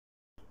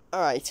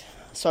Alright,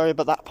 sorry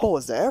about that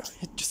pause there.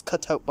 It just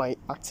cut out by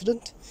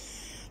accident.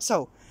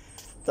 So,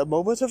 the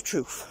moment of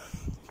truth.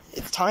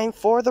 It's time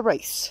for the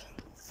race.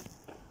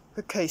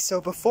 Okay, so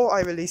before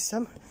I release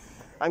them,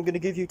 I'm going to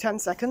give you 10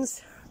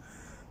 seconds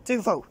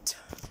to vote.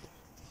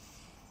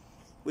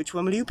 Which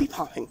one will you be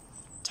popping?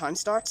 Time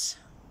starts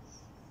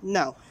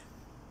now.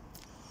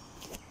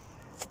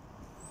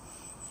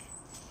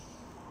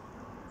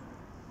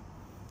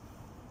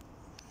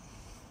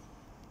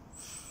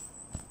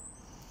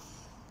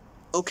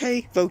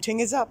 Okay, voting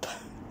is up.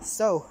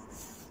 So,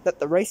 let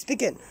the race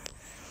begin.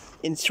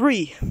 In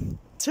 3,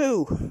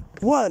 2,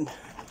 1.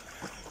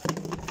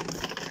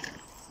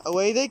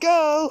 Away they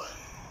go.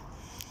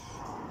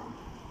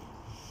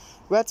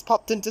 Red's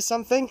popped into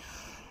something.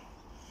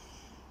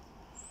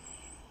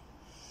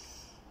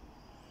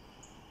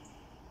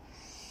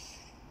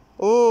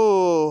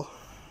 Oh,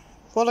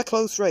 what a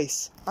close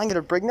race. I'm going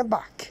to bring them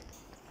back.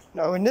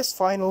 Now in this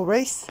final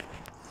race,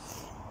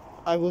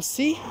 I will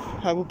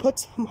put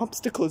some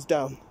obstacles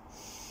down.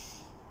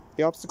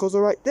 The obstacles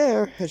are right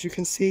there, as you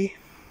can see.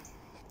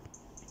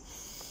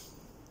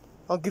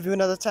 I'll give you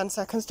another 10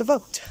 seconds to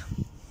vote.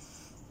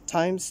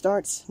 Time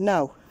starts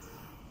now.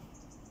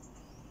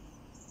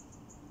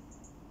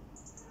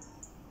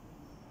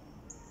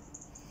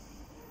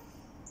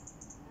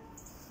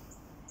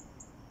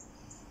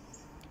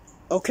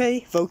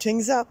 Okay,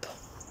 voting's up.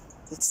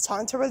 It's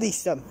time to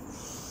release them.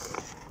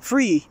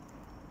 3,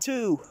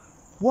 2,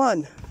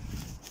 1.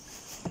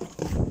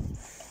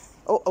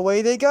 Oh,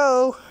 away they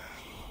go.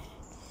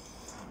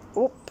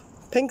 Oh,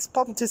 Pink's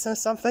popped into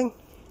something.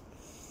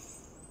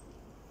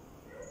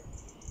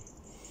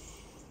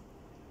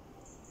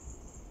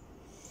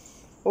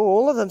 Oh,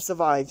 all of them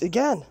survived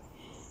again.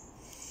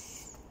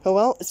 Oh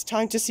well, it's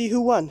time to see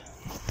who won.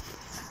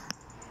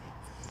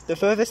 The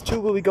furthest two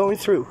will be going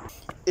through.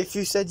 If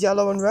you said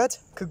yellow and red,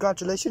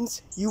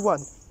 congratulations, you won.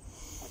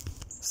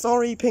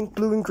 Sorry, pink,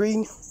 blue and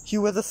green,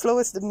 you were the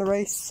slowest in the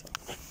race.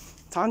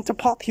 Time to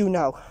pop you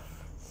now.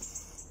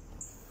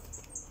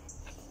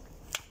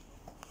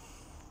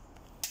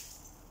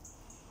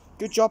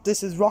 Good job,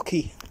 this is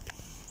Rocky.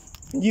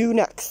 You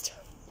next.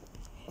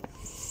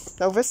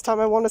 Now this time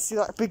I want to see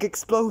that big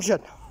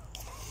explosion.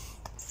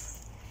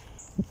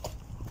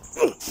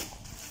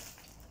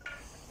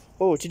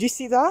 Oh, did you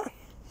see that?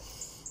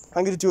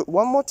 I'm going to do it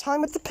one more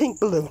time with the pink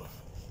balloon.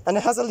 And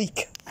it has a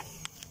leak.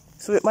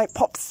 So it might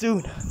pop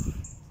soon.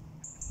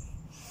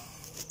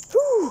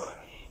 Whew.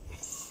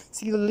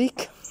 See the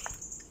leak?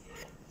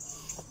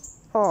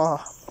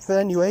 Ah, but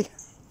anyway.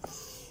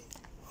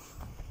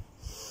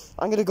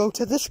 I'm going to go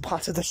to this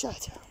part of the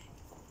shed.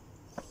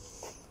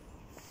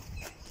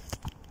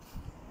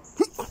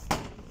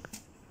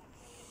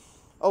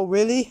 Oh,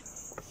 really?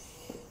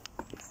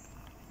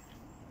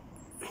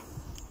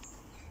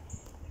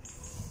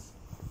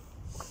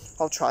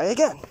 I'll try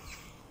again.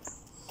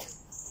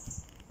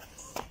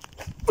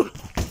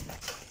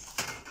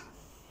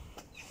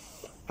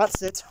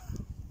 That's it.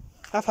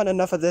 I've had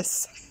enough of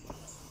this.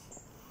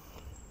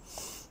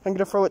 I'm going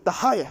to throw it the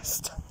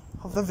highest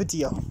of the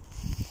video.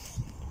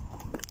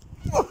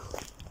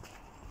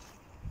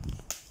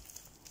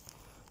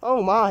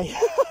 Oh my.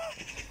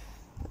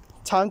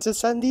 Time to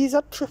send these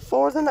up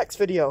for the next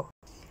video.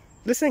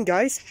 Listen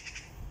guys.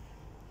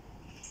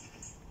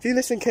 If you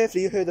listen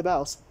carefully, you hear the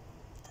bells.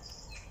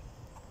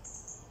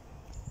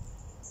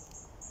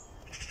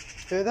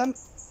 Hear them?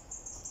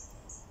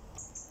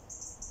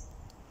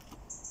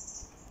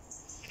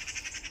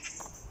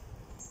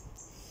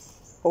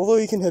 Although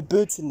you can hear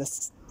birds in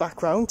the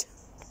background.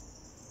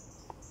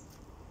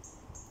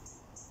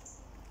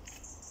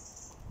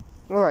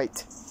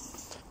 Alright.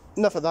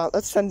 Enough of that.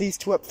 Let's send these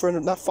two up for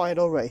that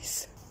final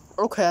race.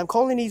 Okay, I'm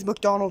calling these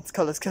McDonald's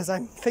colours because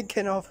I'm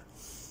thinking of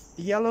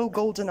the yellow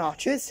golden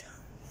arches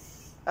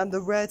and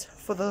the red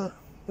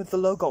with the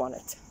logo on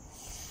it.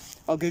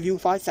 I'll give you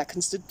 5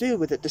 seconds to deal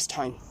with it this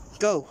time.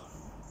 Go.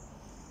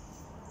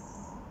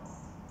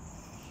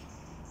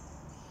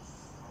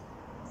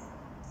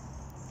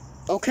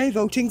 Okay,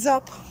 voting's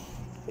up.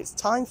 It's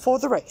time for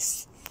the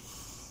race.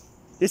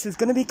 This is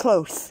going to be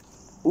close.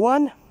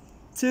 1,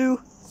 2,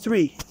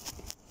 3.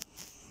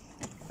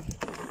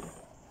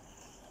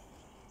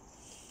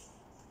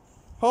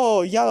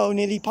 Oh, yellow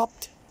nearly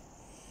popped.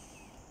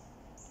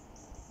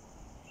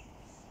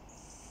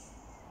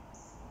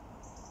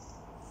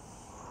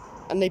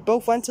 And they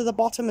both went to the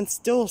bottom and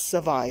still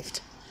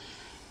survived.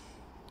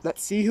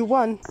 Let's see who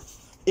won.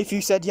 If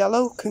you said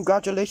yellow,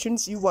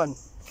 congratulations, you won.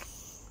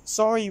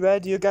 Sorry,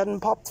 red, you're getting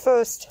popped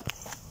first.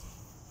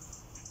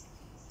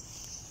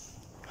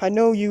 I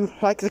know you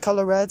like the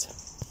colour red,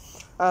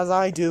 as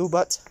I do,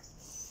 but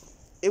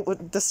it was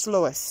the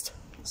slowest.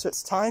 So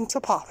it's time to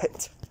pop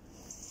it.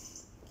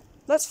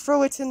 Let's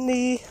throw it in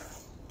the...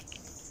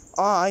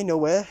 I know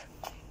where.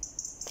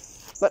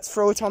 Let's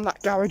throw it on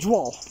that garage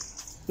wall.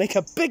 Make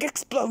a big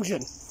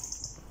explosion.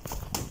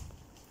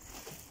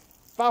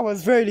 That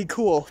was really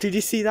cool. Did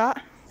you see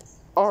that?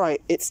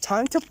 Alright, it's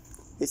time to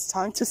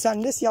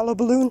send this yellow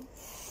balloon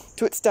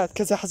to its death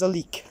because it has a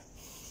leak.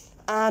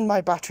 And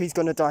my battery's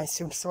gonna die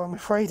soon, so I'm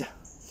afraid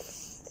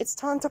it's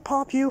time to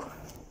pop you.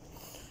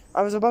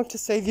 I was about to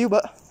save you,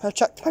 but I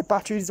checked my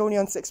battery is only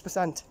on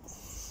 6%.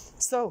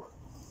 So,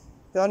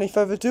 without any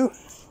further ado,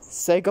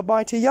 say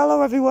goodbye to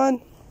yellow,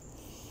 everyone.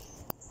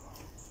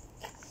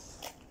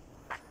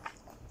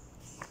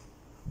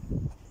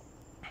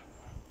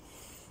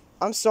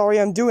 I'm sorry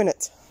I'm doing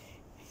it.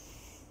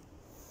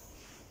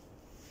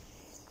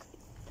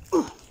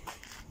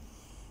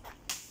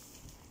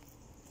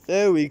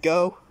 There we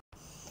go.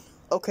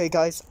 Okay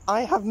guys,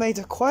 I have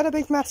made quite a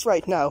big mess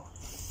right now.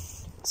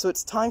 So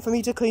it's time for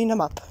me to clean them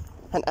up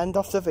and end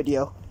off the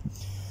video.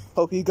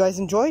 Hope you guys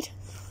enjoyed.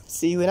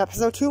 See you in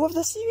episode 2 of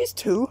the series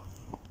 2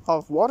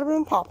 of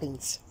Watermelon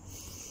Poppins.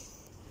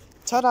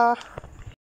 Ta-da!